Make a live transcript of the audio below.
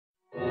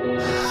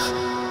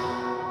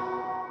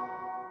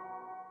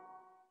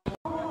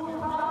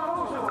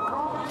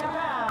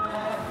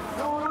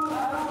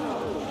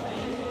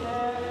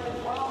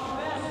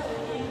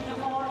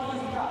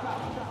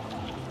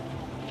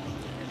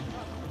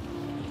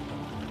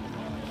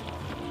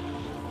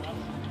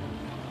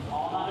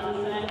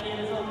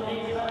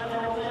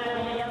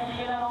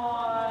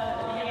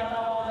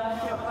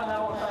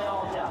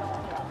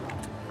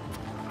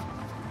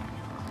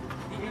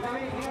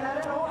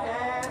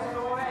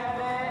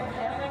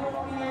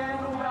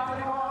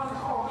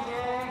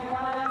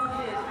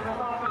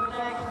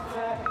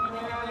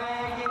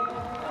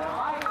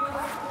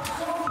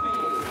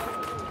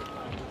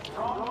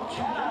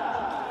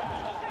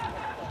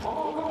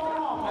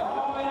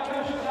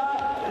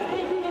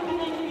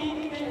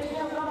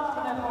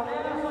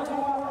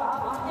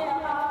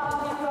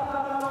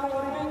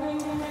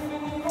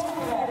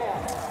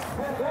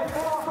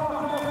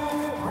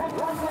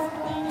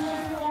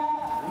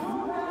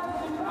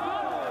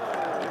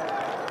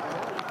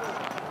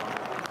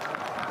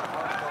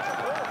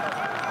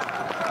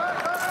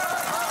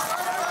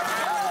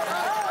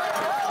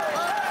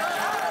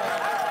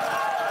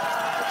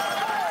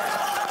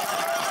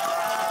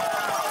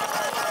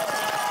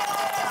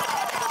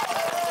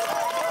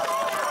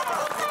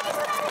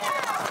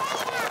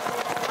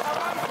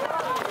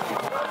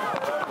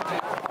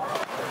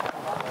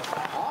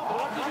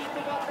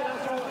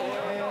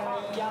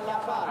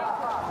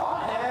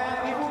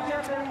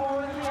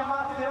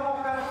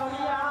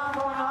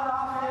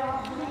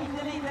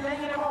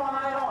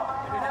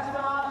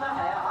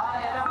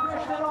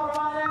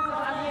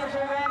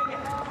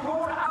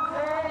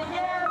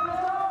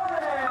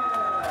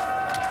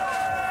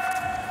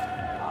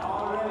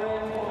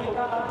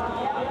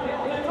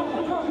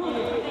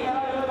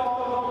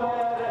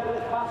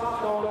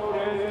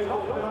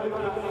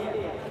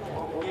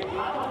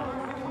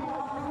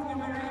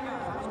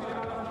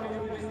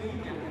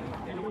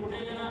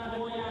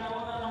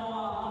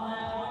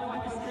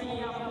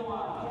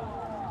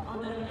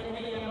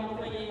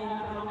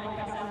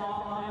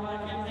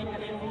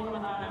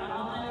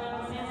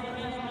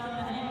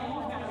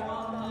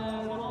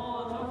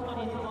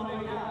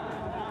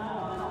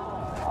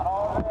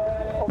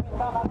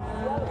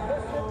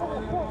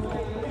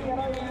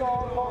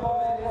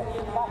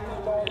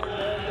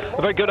A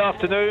very good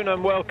afternoon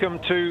and welcome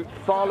to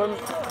Falun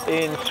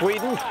in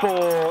Sweden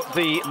for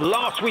the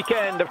last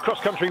weekend of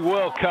cross-country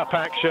World Cup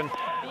action.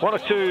 One or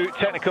two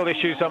technical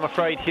issues, I'm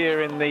afraid,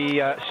 here in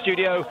the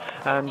studio,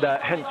 and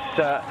hence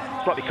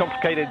slightly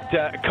complicated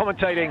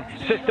commentating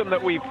system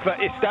that we've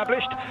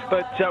established,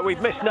 but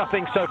we've missed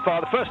nothing so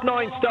far. The first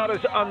 9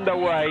 starters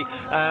underway,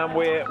 and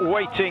we're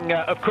waiting,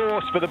 of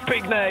course, for the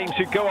big names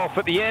who go off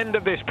at the end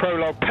of this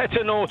prologue.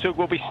 Petter Northug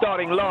will be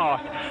starting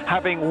last,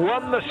 having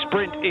won the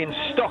sprint in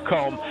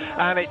Stockholm,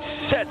 and it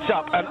sets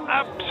up an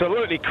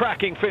absolutely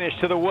cracking finish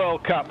to the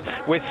World Cup,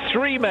 with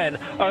 3 men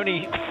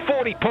only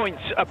 40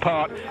 points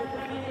apart.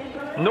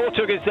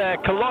 Northug is there,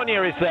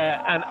 Colonia is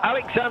there, and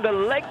Alexander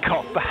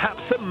Legkov,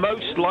 perhaps the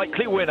most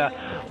likely winner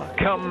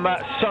come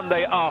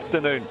Sunday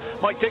afternoon.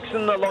 Mike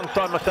Dixon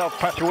alongside myself,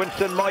 Patrick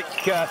Winston. Mike,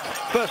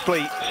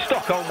 firstly,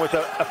 Stockholm was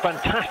a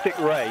fantastic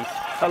race.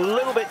 A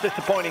little bit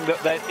disappointing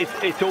that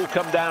it's all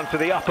come down to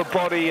the upper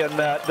body and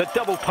the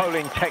double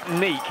poling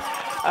technique.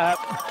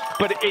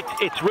 But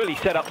it's really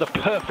set up the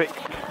perfect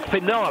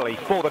finale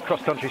for the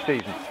cross-country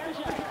season.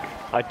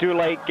 I do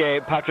like,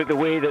 Patrick, the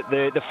way that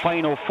the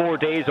final 4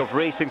 days of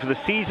racing for the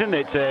season,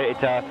 it's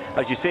a,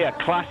 as you say, a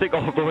classic,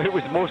 although it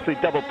was mostly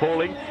double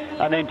poling.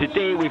 And then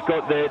today we've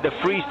got the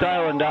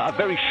freestyle and a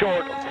very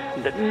short,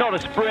 not a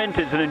sprint,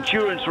 it's an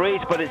endurance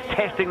race, but it's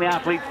testing the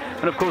athletes.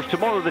 And of course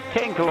tomorrow the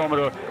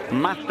 10-kilometre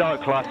mass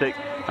start classic,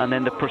 and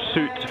then the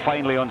pursuit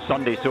finally on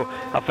Sunday. So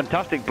a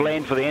fantastic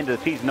blend for the end of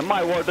the season. And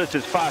my word, this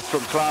is fast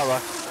from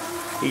Clara.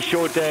 He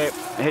showed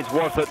his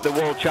worth at the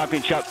World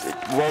Championships.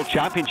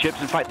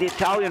 In fact, the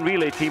Italian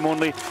relay team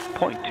only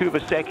 0.2 of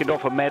a second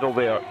off a medal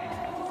there.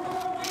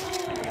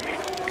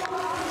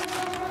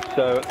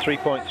 So at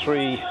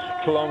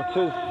 3.3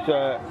 kilometres,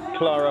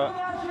 Clara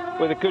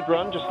with a good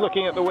run. Just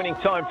looking at the winning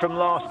time from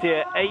last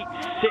year,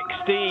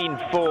 8:16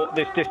 for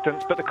this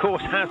distance, but the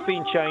course has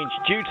been changed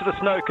due to the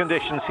snow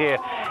conditions here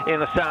in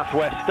the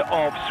southwest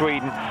of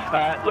Sweden.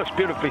 Looks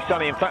beautifully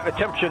sunny. In fact, the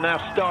temperature now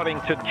starting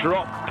to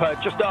drop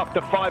just after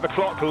 5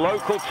 o'clock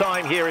local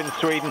time here in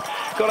Sweden.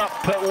 Got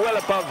up well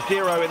above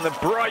zero in the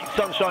bright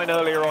sunshine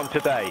earlier on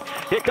today.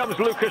 Here comes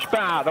Lukas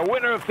Bauer, the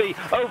winner of the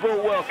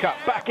overall World Cup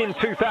back in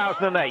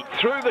 2008.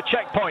 Through the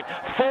checkpoint,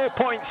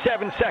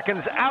 4.7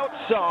 seconds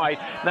outside.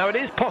 Now, it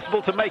is possible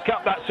to make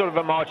up that sort of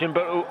a margin,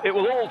 but it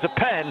will all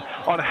depend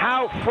on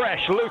how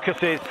fresh Lukas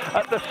is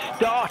at the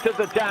start of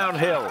the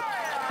downhill.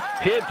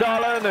 Here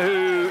Darlan,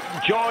 who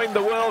joined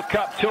the World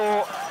Cup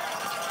Tour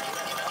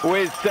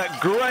with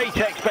great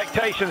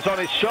expectations on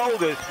his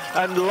shoulders,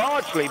 and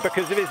largely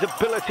because of his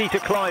ability to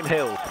climb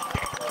hills.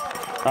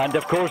 And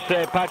of course,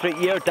 Patrick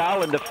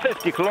Darlan, the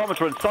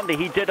 50-kilometre on Sunday,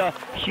 he did a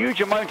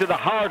huge amount of the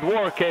hard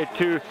work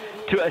to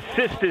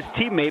assist his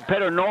teammate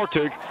Petter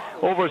Northug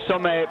over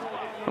some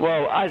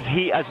well, as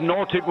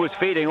Northug was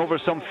fading over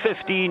some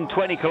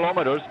 15-20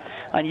 kilometres,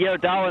 and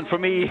Darlan, for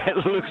me, it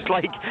looks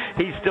like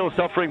he's still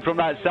suffering from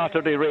that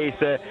Saturday race.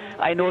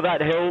 I know that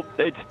hill,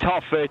 it's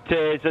tough,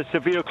 it's a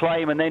severe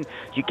climb, and then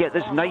you get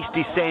this nice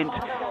descent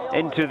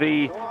into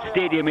the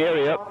stadium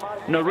area.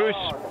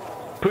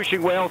 Narus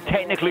pushing well,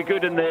 technically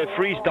good in the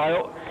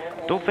freestyle.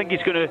 Don't think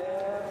he's going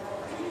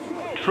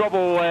to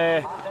trouble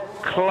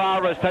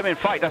Clara's time. In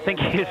fact, I think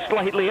he is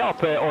slightly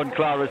up on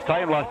Clara's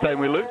time last time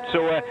we looked,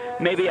 so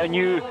maybe a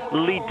new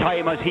lead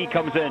time as he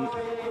comes in.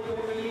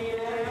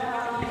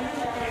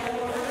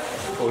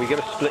 Well, we get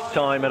a split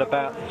time at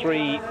about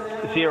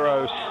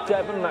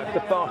 3:07. That's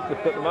the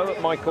fastest at the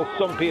moment. Michael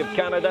Sumpy of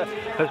Canada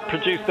has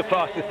produced the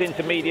fastest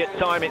intermediate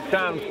time. It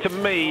sounds to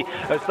me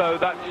as though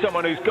that's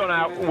someone who's gone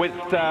out with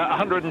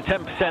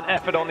 110%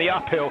 effort on the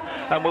uphill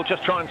and will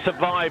just try and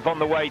survive on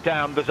the way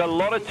down. There's a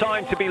lot of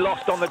time to be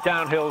lost on the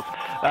downhills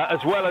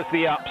as well as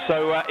the ups,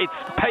 so its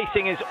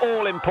pacing is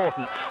all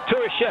important.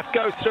 Turyshev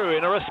goes through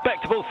in a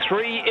respectable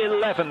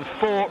 3:11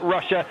 for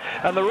Russia,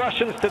 and the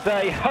Russians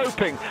today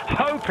hoping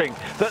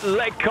that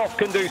Legkov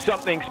can do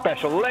something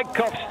special.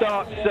 Legkov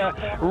starts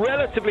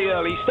relatively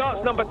early. He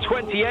starts number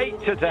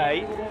 28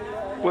 today.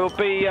 Will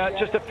be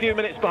just a few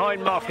minutes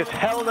behind Marcus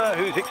Hellner,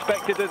 who's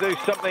expected to do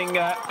something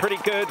pretty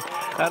good.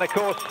 And of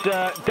course,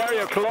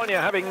 Dario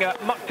Colonia, having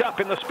mucked up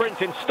in the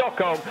sprint in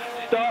Stockholm,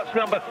 starts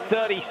number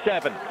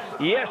 37.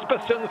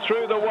 Jespersen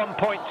through the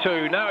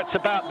 1.2. Now it's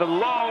about the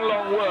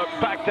long work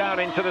back down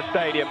into the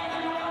stadium.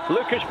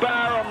 Lukas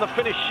Bauer on the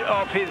finish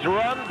of his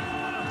run.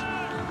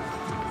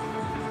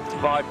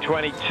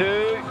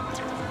 5:22.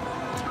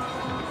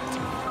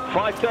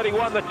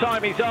 5:31 the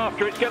time he's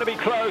after. It's going to be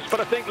close, but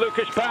I think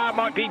Lukas Bauer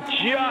might be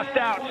just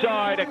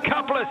outside, a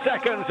couple of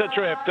seconds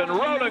adrift, and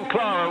Roland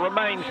Clara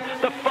remains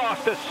the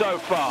fastest so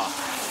far.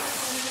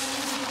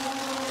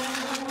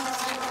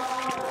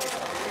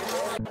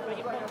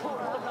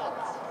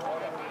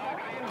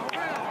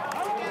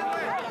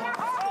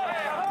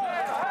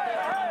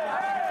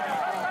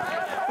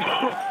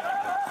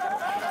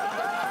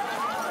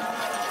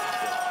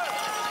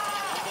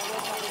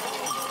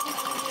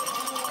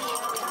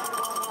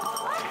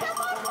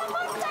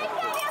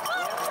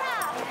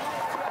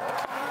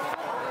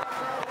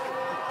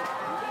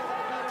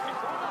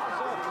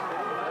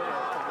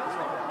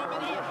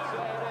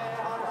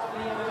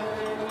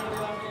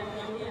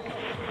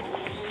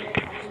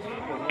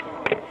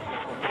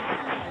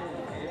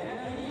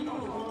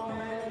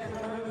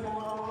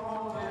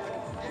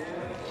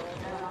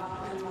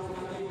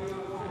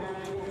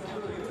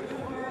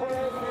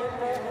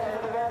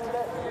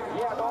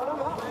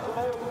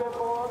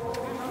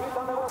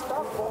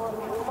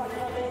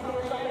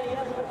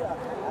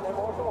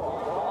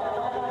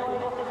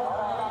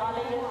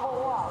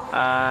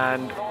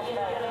 and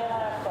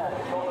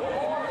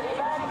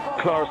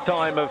Clara's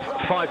time of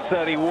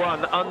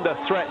 5:31 under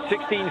threat,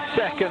 16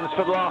 seconds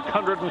for the last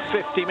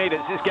 150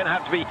 meters. It's going to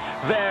have to be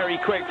very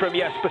quick from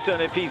Jespersen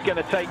if he's going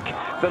to take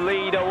the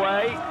lead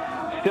away.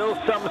 Still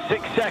some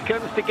 6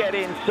 seconds to get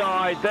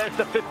inside. There's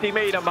the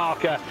 50-meter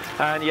marker,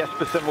 and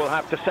Jespersen will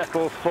have to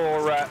settle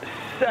for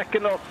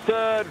second or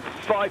third.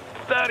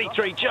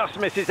 5:33, just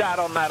misses out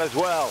on that as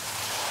well.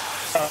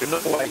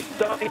 Norway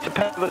starting to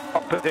pedal the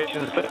top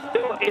positions, but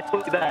still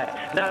Italy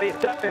there. Now the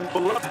Italians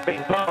will love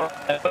being part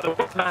of it, but the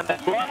one man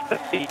that's like to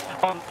see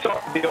on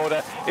top of the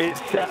order is,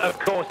 of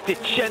course, Di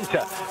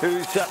Centa,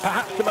 who's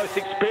perhaps the most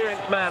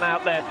experienced man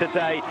out there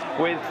today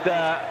with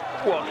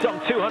some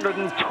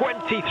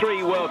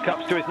 223 World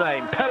Cups to his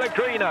name.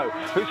 Pellegrino,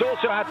 who's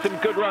also had some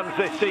good runs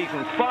this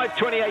season.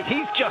 5:28,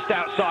 he's just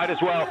outside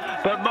as well,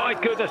 but my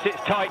goodness,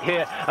 it's tight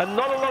here, and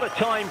not a lot of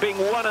time being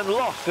won and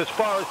lost as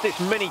far as this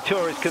mini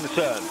tour is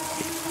concerned.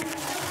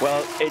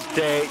 Well, it's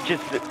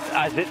just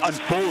as it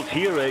unfolds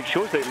here, it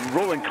shows that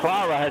Roland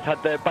Clara has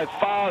had by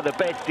far the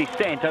best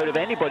descent out of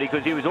anybody,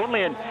 because he was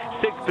only in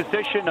 6th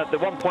position at the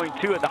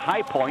 1.2 at the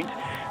high point,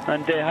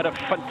 and had a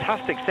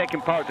fantastic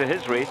second part to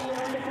his race.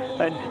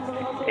 And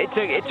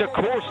it's a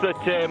course that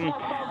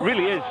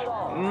really is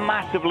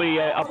massively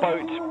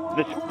about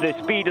the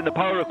speed and the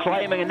power of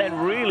climbing, and then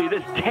really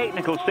this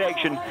technical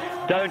section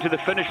down to the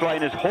finish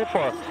line is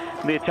Hofer.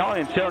 The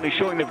Italians certainly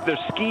showing that their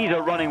skis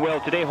are running well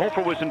today.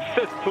 Hofer was in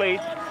 5th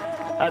place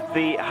at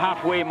the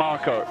halfway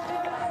marker.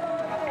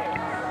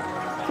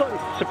 Slightly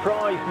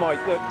surprised,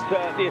 Mike,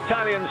 that the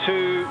Italians,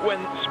 who, when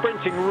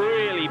sprinting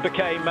really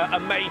became a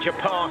major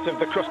part of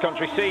the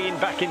cross-country scene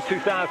back in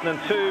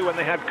 2002 when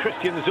they had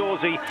Christian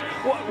Zorzi,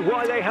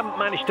 why they haven't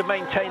managed to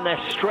maintain their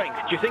strength?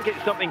 Do you think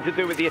it's something to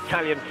do with the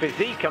Italian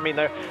physique? I mean,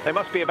 they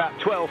must be about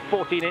 12,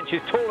 14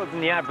 inches taller than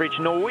the average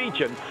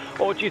Norwegian.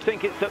 Or do you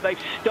think it's that they've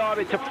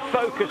started to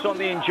focus on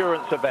the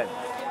endurance events?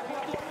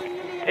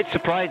 It's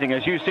surprising,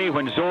 as you say,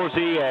 when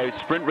Zorzi,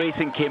 sprint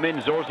racing came in,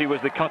 Zorzi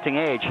was the cutting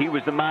edge. He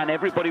was the man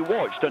everybody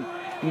watched, and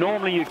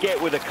normally you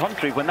get with a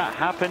country, when that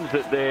happens,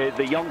 that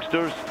the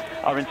youngsters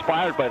are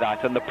inspired by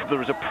that, and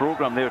there is a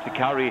program there to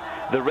carry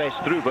the rest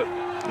through, but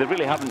they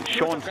really haven't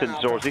shone since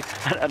Zorzi.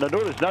 And I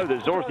notice now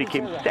that Zorzi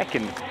came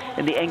second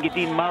in the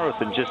Engadine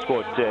Marathon just,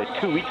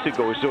 2 weeks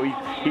ago, so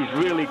he's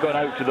really gone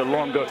out to the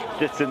longer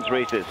distance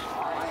races.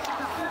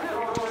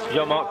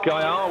 Jean-Marc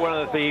Gaillard, one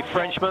of the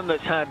Frenchmen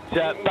that's had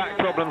back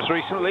problems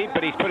recently,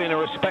 but he's put in a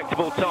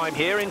respectable time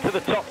here, into the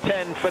top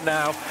 10 for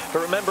now.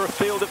 But remember, a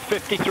field of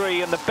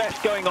 53, and the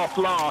best going off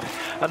last,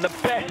 and the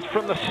best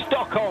from the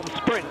Stockholm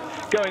sprint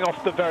going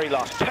off the very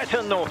last.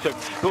 Petter Northug,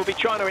 who will be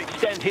trying to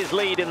extend his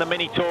lead in the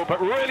mini tour,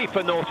 but really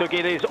for Northug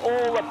it is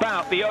all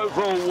about the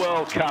overall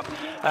World Cup.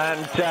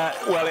 And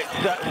well,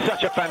 it's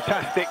such a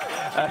fantastic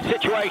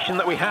situation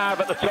that we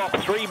have at the top.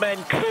 3 men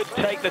could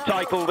take the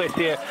title this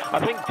year. I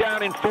think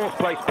down in 4th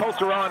place,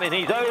 Polteranen,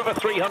 he's over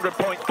 300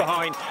 points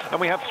behind, and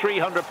we have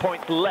 300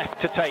 points left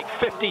to take.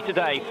 50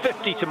 today,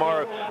 50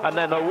 tomorrow, and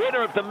then the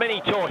winner of the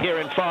mini tour here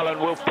in Falun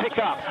will pick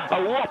up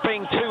a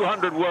whopping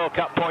 200 World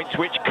Cup points,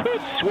 which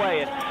could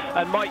sway it.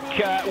 And Mike,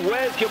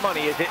 where's your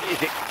money?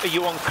 Are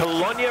you on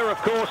Colonia, of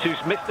course,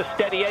 who's missed a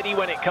steady Eddie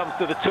when it comes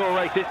to the tour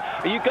races?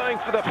 Are you going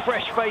for the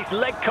fresh-faced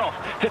Legkoff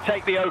to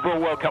take the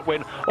overall World Cup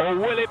win, or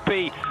will it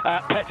be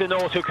Petter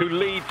Northug who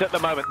leads at the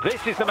moment?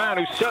 This is the man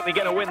who's certainly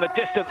going to win the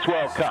distance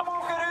World Cup.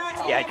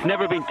 Yeah, it's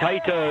never been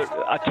tighter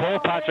at all,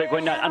 Patrick.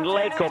 And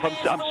Legkoff,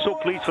 I'm so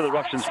pleased for the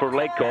Russians, for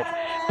Legkoff.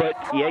 But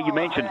yeah, you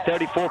mentioned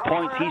 34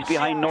 points. He's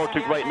behind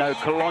Northug right now.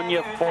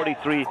 Colonia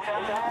 43,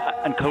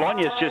 and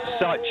Colonia's just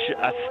such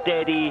a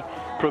steady,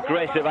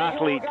 progressive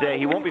athlete.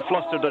 He won't be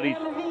flustered that he's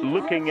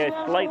looking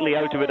slightly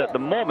out of it at the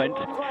moment,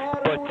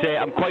 but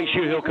I'm quite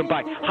sure he'll come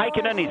back.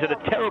 Heikkinen, he's had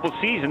a terrible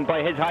season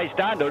by his high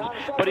standards,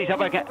 but he's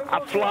having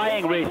a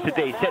flying race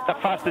today. Set the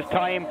fastest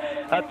time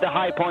at the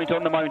high point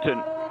on the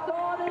mountain.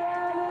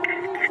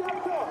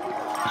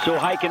 So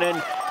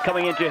Heikkinen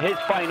coming into his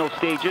final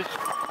stages.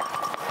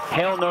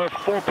 Hellner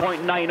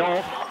 4.9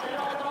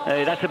 off.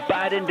 That's a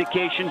bad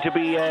indication to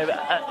be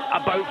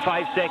about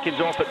 5 seconds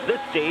off at this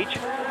stage.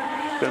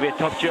 It's going to be a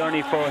tough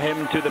journey for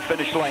him to the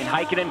finish line.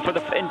 Heikkinen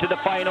into the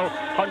final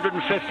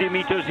 150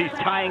 meters. He's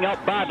tying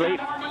up badly.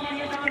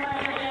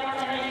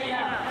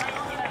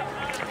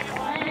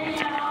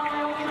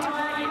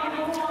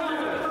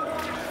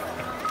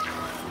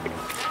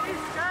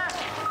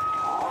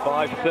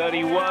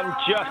 5:31,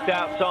 just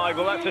outside.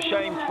 Well, that's a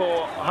shame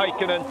for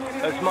Heikkinen.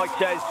 As Mike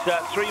says,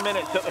 3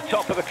 minutes at the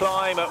top of the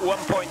climb at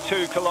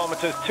 1.2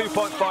 kilometers,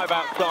 2.5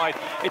 outside.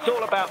 It's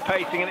all about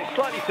pacing, and it's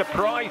slightly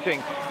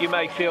surprising, you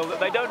may feel, that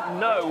they don't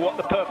know what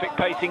the perfect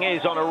pacing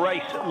is on a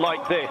race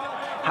like this.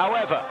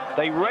 However,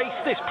 they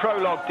race this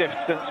prologue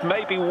distance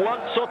maybe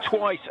once or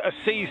twice a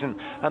season,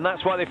 and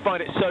that's why they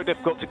find it so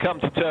difficult to come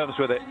to terms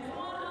with it.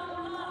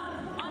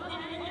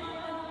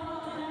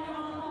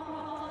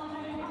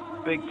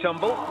 Big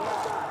tumble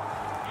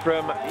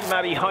from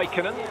Matti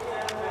Heikkinen.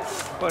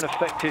 Won't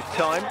affect his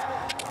time.